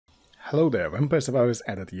Hello there, Vampire Survivors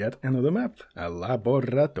added yet another map, a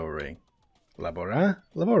Laborratory.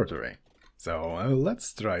 Laboratory. So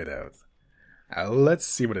let's try it out. Let's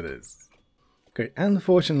see what it is. Okay,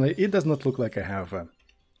 unfortunately it does not look like I have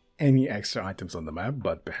any extra items on the map,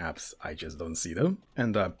 but perhaps I just don't see them.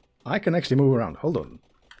 And I can actually move around, hold on.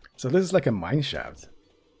 So this is like a mine shaft.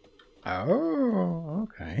 Oh,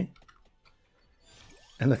 okay.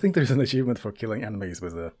 And I think there's an achievement for killing enemies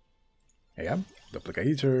with a... Yeah,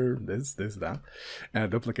 duplicator, this, that.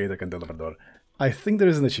 And duplicator can deliver door. I think there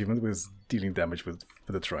is an achievement with dealing damage with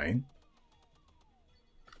the train.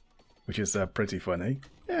 Which is pretty funny.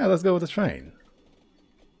 Yeah, let's go with the train.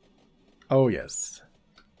 Oh yes.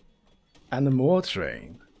 And more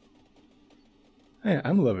train. Yeah,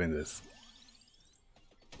 I'm loving this.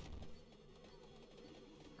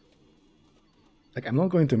 Like, I'm not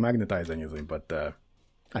going to magnetize anything, but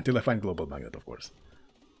until I find global magnet, of course.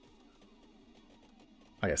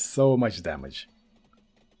 Oh yeah, so much damage.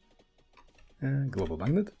 Global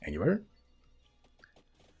magnet, anywhere.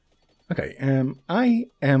 Okay, I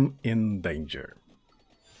am in danger.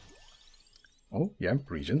 Oh, yeah,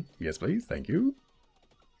 region. Yes, please, thank you.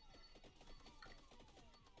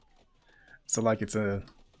 So, like, it's an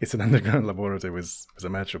underground laboratory with a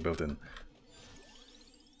metro built in.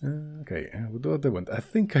 Okay, what do I want? I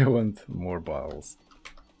think I want more bottles.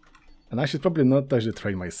 And I should probably not touch the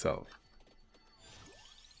train myself.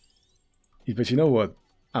 But you know what?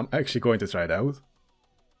 I'm actually going to try it out.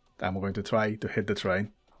 I'm going to try to hit the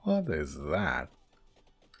train. What is that?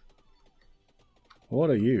 What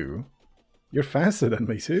are you? You're faster than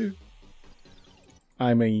me too.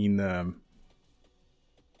 I mean, am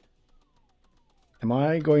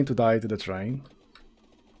I going to die to the train?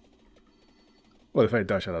 Well, if I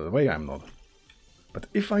dash out of the way, I'm not. But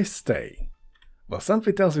if I stay... Well,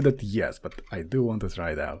 something tells me that yes, but I do want to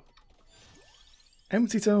try it out.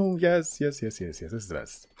 Empty zone, yes, this is the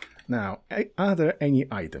best. Now, are there any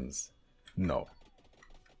items? No.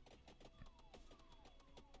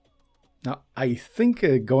 Now, I think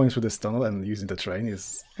going through this tunnel and using the train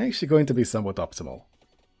is actually going to be somewhat optimal.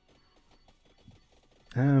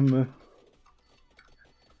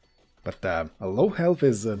 But low health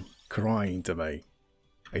is crying to me.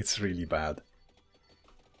 It's really bad.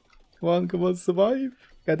 Come on, survive!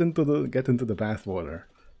 Get into the bathwater.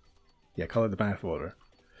 Yeah, call it the bathwater.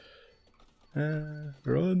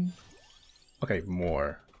 Run. Okay,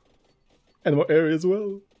 more. And more area as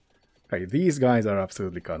well. Okay, these guys are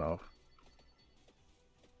absolutely cut off.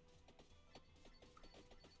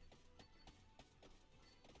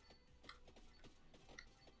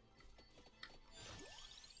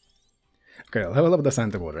 Okay, I'll level up the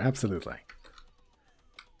Santa water, absolutely.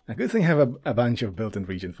 A good thing I have a bunch of built-in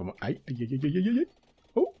region for my...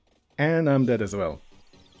 Oh, and I'm dead as well.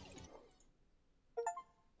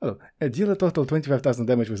 Oh, deal a total 25,000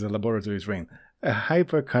 damage with the laboratory train. A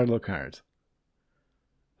Hyper Carlo card.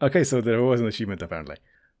 Okay, so there was an achievement apparently.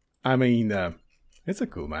 I mean, it's a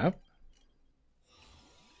cool map.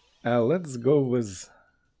 Let's go with...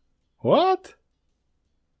 What?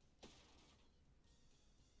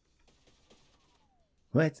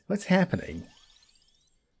 What's happening?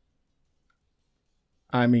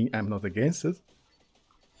 I mean, I'm not against it.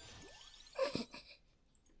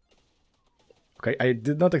 Okay, I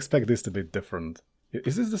did not expect this to be different.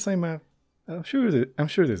 Is this the same map? I'm sure it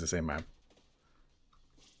is the same map.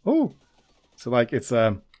 Oh! So like it's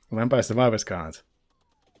a Vampire Survivors card.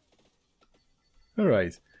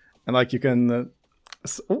 Alright. And like you can...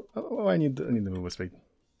 I need the move speed.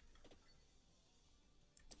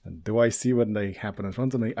 And do I see when they happen in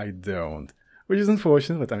front of me? I don't. Which is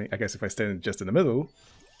unfortunate, but I mean, I guess if I stand just in the middle,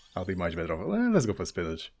 I'll be much better off. Well, let's go for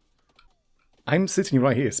spinach. I'm sitting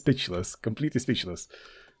right here, speechless, completely speechless.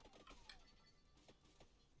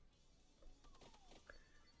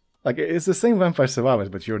 Like, it's the same Vampire Survivors,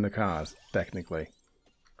 but you're in the cars, technically.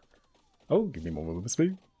 Oh, give me more movement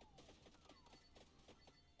speed.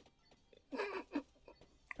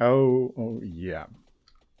 Oh, yeah.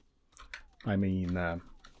 I mean, how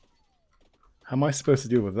am I supposed to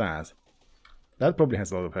deal with that? That probably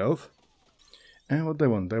has a lot of health. And what do I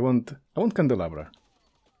want? I want candelabra.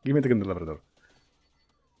 Give me the candelabra door.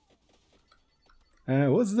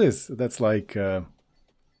 What's this? That's like,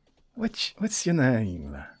 what's your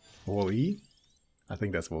name? Wally? I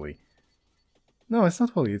think that's Wally. No, it's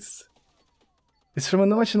not Wally. It's from a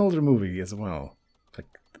much older movie as well. Like,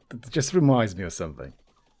 it just reminds me of something.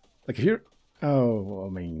 Like if you're... Oh, I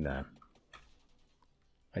mean,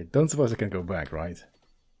 I don't suppose I can go back, right?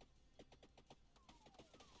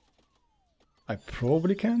 I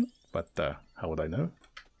probably can, but how would I know?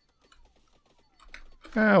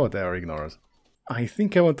 Ah, whatever, ignore it. I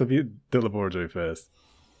think I want to be the laboratory first.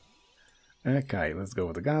 Okay, let's go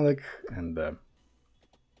with the garlic and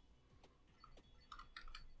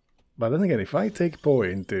but then again, if I take Poi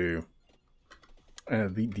into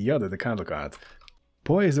the cattle cart,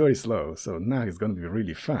 Poi is very slow, so now he's gonna be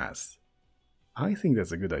really fast. I think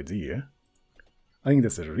that's a good idea. I think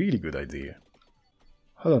that's a really good idea.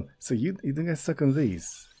 Hold on, so you don't get stuck on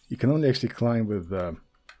these. You can only actually climb with,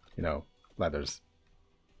 you know, ladders.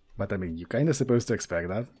 But I mean, you're kind of supposed to expect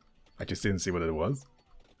that. I just didn't see what it was.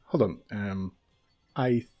 Hold on, I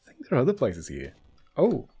think there are other places here.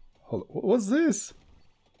 Oh, hold on, what's this?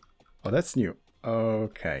 Oh, that's new.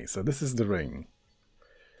 Okay, so this is the ring.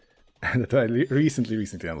 That I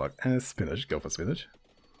recently unlocked. And spinach, go for spinach.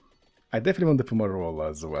 I definitely want the Pomarola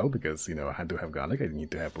as well, because, you know, I do have garlic, I need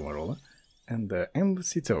to have Pomarola. And the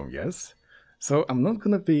embassy tome, yes. So I'm not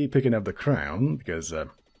gonna be picking up the crown, because a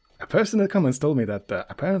person in the comments told me that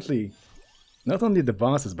apparently not only the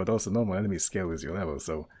bosses, but also normal enemies scale with your level,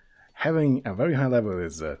 so having a very high level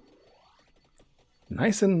is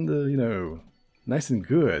nice and, you know, nice and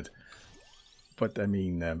good. But I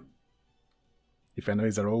mean, if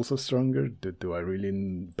enemies are also stronger, do I really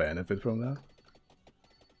benefit from that?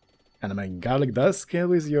 And I mean, garlic does scale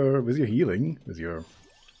with your healing, with your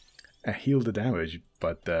heal the damage,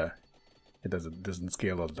 but it doesn't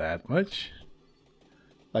scale all that much.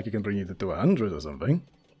 Like you can bring it to 100 or something,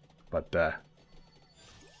 but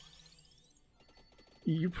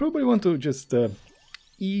you probably want to just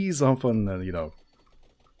ease off on, you know,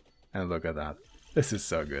 and look at that. This is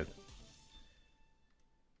so good.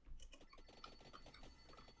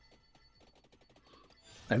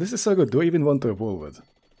 And this is so good. Do I even want to evolve it?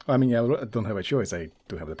 I mean, I don't have a choice. I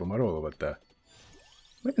do have the Pomarola, but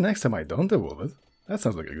maybe next time I don't evolve it. That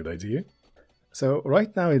sounds like a good idea. So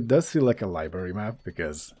right now it does feel like a library map,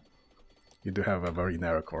 because you do have a very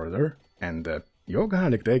narrow corridor, and your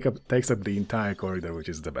garlic takes up the entire corridor, which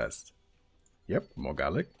is the best. Yep, more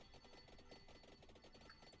garlic.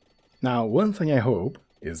 Now, one thing I hope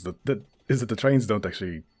is that the trains don't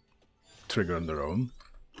actually trigger on their own.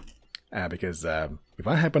 Because if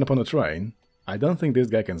I happen upon a train, I don't think this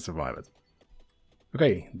guy can survive it.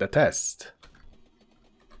 Okay, the test.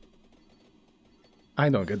 I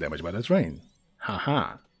don't get damaged by the train.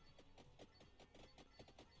 Haha.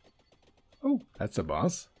 Oh, that's a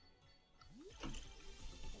boss.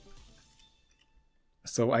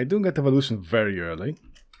 So I do get evolution very early.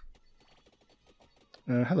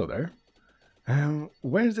 Hello there.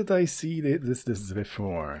 Where did I see this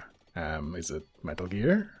before? Is it Metal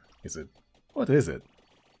Gear? Is it... what is it?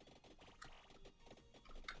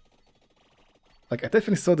 Like, I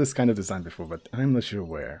definitely saw this kind of design before, but I'm not sure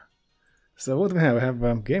where. So what do we have? We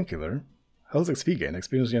have Game Killer. Health XP gain.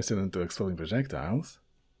 Experience gesture into exploding projectiles.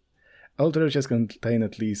 Alter just contain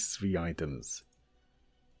at least 3 items.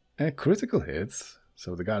 Critical hits.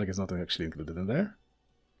 So the garlic is not actually included in there.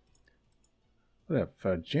 We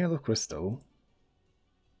have Jail of Crystal.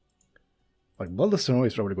 Like, Boulder Snow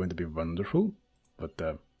is probably going to be wonderful, but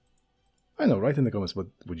I know, write in the comments what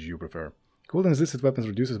would you prefer. Cooldown resisted weapons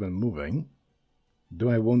reduces when moving. Do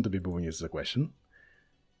I want to be moving is the question.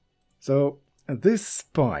 So, this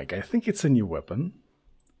spike, I think it's a new weapon.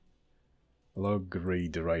 Log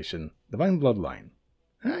reiteration. Divine Bloodline.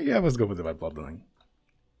 Yeah, let's go with Divine Bloodline.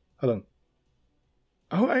 Hold on.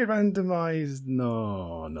 Oh, I randomized...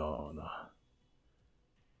 No.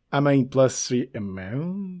 I mean, +3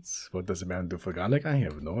 amounts? What does amount do for garlic? I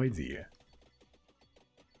have no idea.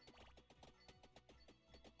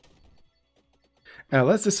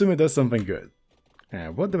 Let's assume it does something good.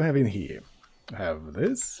 What do I have in here? I have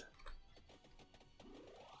this.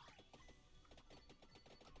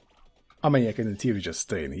 I mean, I can in theory just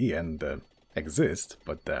stay in here and exist,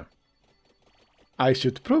 but I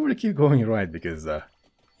should probably keep going right, because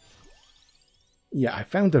yeah, I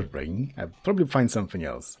found a ring. I'll probably find something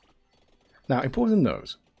else. Now, important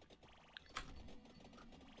note.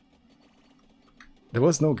 There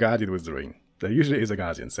was no guardian with the ring. There usually is a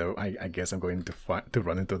guardian, so I guess I'm going to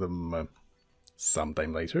run into them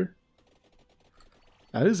sometime later.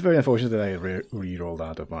 Now, this is very unfortunate that I re-rolled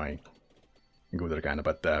out of my good arcana,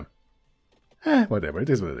 but whatever, it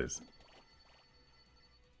is what it is.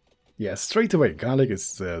 Yeah, straight away, garlic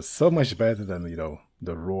is so much better than, you know,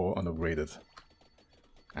 the raw, unupgraded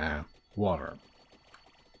water.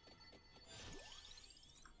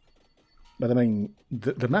 But I mean,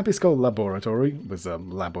 the map is called Laborratory, with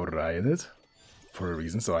Laborratory in it, for a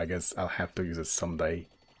reason, so I guess I'll have to use it someday,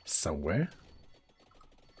 somewhere.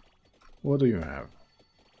 What do you have?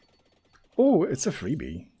 Oh, it's a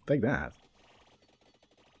freebie. Take that.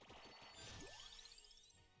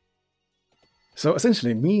 So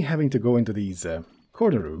essentially, me having to go into these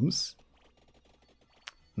corner rooms...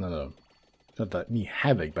 No. Not that me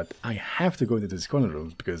having, but I have to go into these corner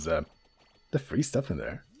rooms because the free stuff in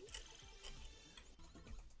there.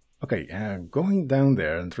 Okay, going down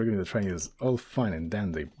there and triggering the train is all fine and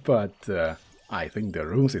dandy, but I think the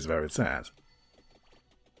rooms is where it's at.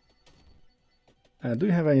 Do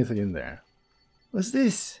you have anything in there? What's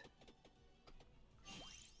this?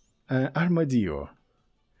 Armadillo.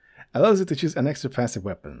 Allows you to choose an extra passive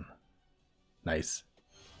weapon. Nice.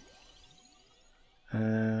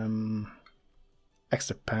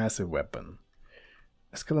 Extra passive weapon.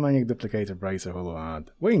 Scalomaniac Duplicator, Bracer, Hollow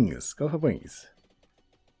Heart. Wings! Go for wings.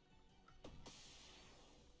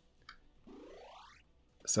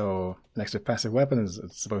 So, an extra passive weapon is, I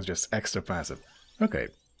suppose, just extra passive. Okay,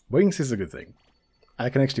 wings is a good thing. I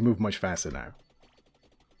can actually move much faster now.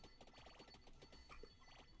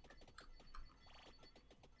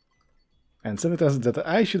 And 7,000 that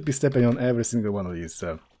I should be stepping on every single one of these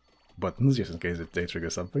buttons, just in case they trigger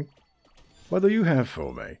something. What do you have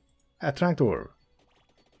for me? Attract Orb.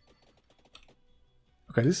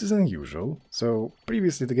 Okay, this is unusual. So,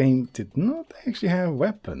 previously the game did not actually have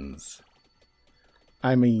weapons.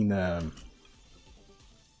 I mean,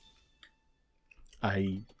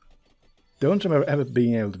 I don't remember ever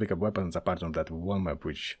being able to pick up weapons apart from that one map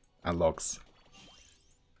which unlocks.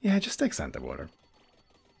 Yeah, just take Santa Water.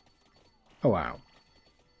 Oh wow.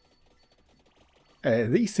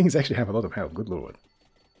 These things actually have a lot of health, good lord.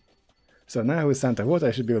 So now with Santa Water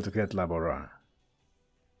I should be able to get Laborratory.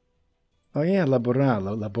 Oh yeah,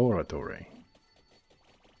 Laborratory.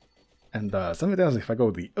 And something else, if I go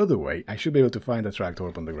the other way, I should be able to find a tracked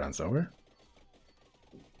orb on the ground somewhere.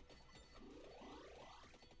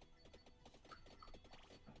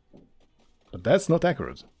 But that's not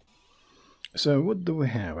accurate. So what do we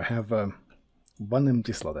have? I have one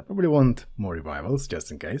empty slot. I probably want more revivals,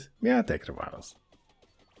 just in case. Yeah, take revivals.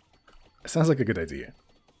 Sounds like a good idea.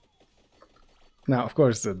 Now, of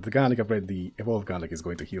course, the garlic upgrade, the evolved garlic, is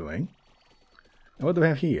going to heal me. And what do we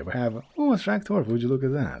have here? We have, oh, a tracked orb, would you look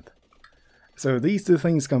at that? So these two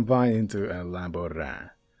things combine into a Laborratory,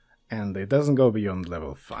 and it doesn't go beyond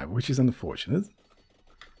level 5, which is unfortunate.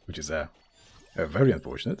 Which is a very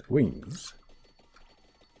unfortunate. Wings.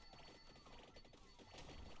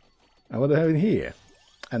 And what do we have in here?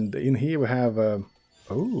 And in here we have,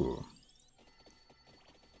 oh,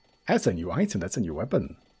 that's a new item, that's a new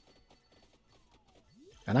weapon.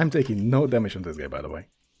 And I'm taking no damage from this guy, by the way.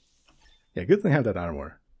 Yeah, good thing I have that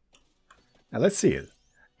armor. Now let's see it.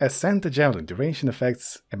 A Santa Javelin, duration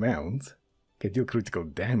effects amount, can deal critical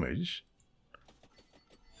damage.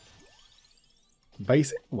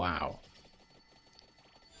 Base, wow.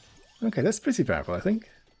 Okay, that's pretty powerful, I think.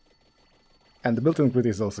 And the built-in crit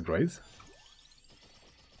is also great.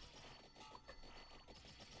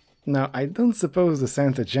 Now, I don't suppose the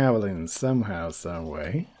Santa Javelin somehow,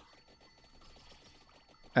 someway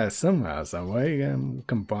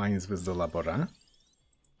combines with the Laborratory.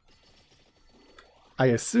 I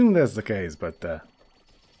assume that's the case, but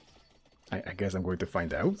I guess I'm going to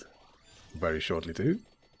find out very shortly too.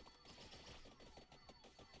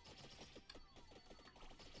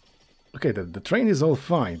 Okay, the train is all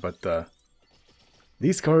fine, but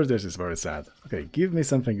these corridors is very sad. Okay, give me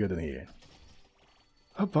something good in here.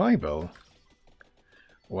 A Bible.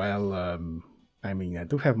 Well, I mean, I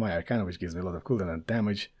do have my Arcana, which gives me a lot of cooldown and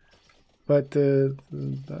damage, but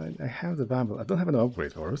I have the Bible. I don't have an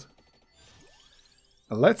upgrade for it.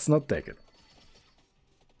 Let's not take it.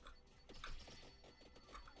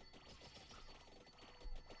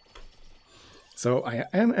 So I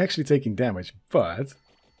am actually taking damage, but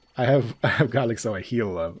I have garlic, so I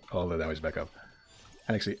heal all the damage back up.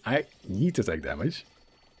 And actually, I need to take damage,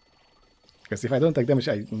 because if I don't take damage,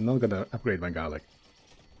 I'm not gonna upgrade my garlic.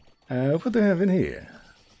 What do I have in here?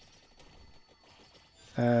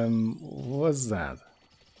 What's that?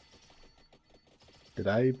 Did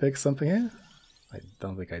I pick something here? I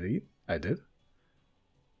don't think I did. I did.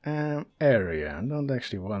 Area. I don't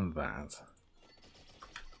actually want that.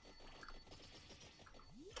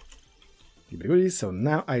 So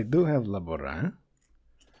now I do have Laborratory.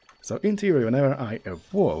 So in theory, whenever I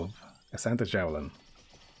evolve a Santa Javelin.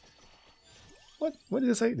 What did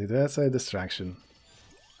I say? Did I say distraction?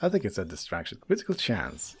 I think it's a distraction. Critical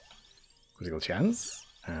chance. Critical chance.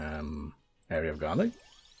 Area of garlic. It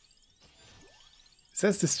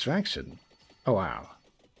says distraction. Oh wow.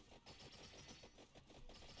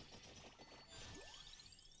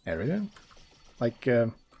 Area? Like,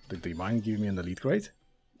 do you mind giving me an elite grade?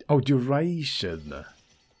 Oh, duration.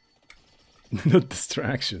 Not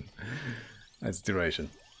distraction. That's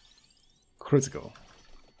duration. Critical.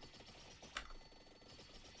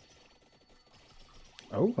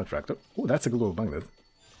 Oh, a tractor. Oh, that's a global magnet.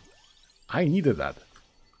 I needed that.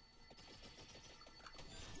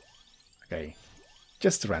 Okay,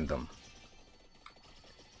 just random.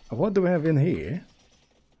 What do we have in here?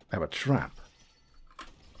 I have a trap.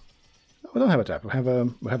 No, we don't have a trap. We have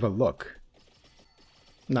a lock.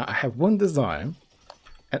 Now I have one desire.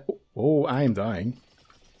 And oh, I'm dying.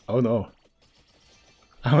 Oh no.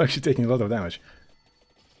 I'm actually taking a lot of damage.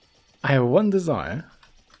 I have one desire.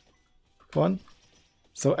 One.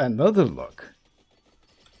 So another luck.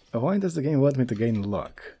 Why does the game want me to gain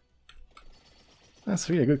luck? That's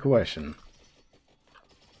really a good question.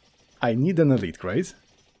 I need an elite crate.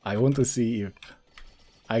 I want to see if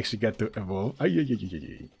I actually get to evolve.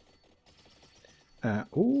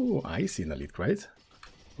 Oh, I see an elite crate.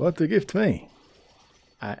 What to gift me?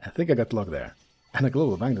 I think I got luck there. And a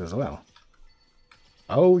global magnet as well.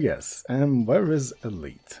 Oh yes, and where is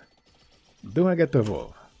elite? Do I get to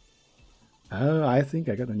evolve? I think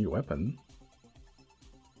I got a new weapon.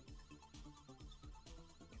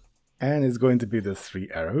 And it's going to be the 3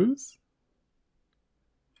 arrows.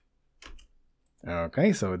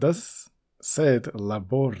 Okay, so it does say it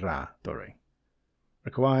Laborratory.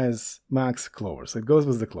 Requires max clover, so it goes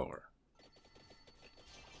with the clover.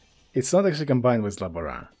 It's not actually combined with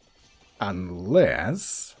Laborra.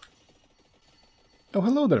 Unless... Oh,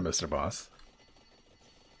 hello there, Mr. Boss.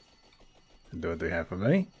 What do you have for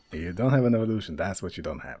me? You don't have an evolution, that's what you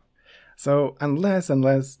don't have. So, unless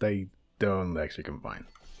they don't actually combine.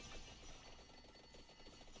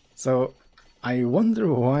 So, I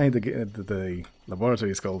wonder why the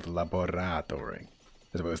laboratory is called Laborratory,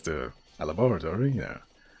 as opposed to a laboratory, you know.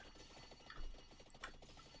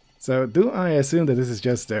 So, do I assume that this is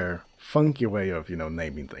just their funky way of, you know,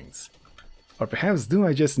 naming things? Or perhaps do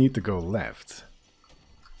I just need to go left?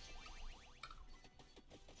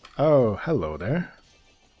 Oh, hello there.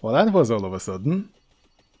 Well, that was all of a sudden.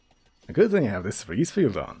 A good thing I have this freeze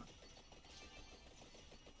field on.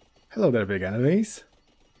 Hello there, big enemies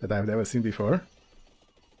that I've never seen before.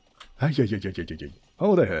 Oh,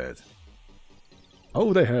 they hurt.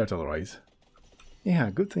 Oh, they hurt, alright. Yeah,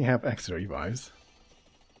 good thing I have extra revives.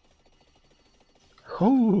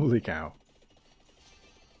 Holy cow.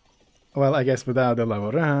 Well, I guess without the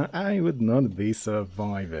Laborra, I would not be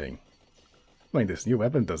surviving. I mean, this new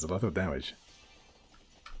weapon does a lot of damage.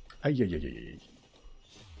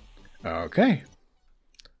 Okay.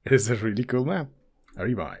 It is a really cool map. A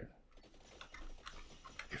revive.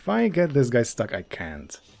 If I get this guy stuck, I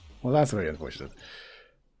can't. Well, that's very unfortunate.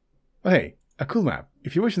 But hey, a cool map.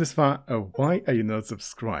 If you're watching this far, why are you not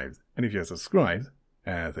subscribed? And if you're subscribed,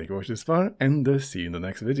 thank you for watching this far, and see you in the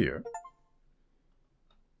next video.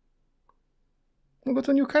 We got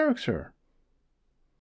a new character.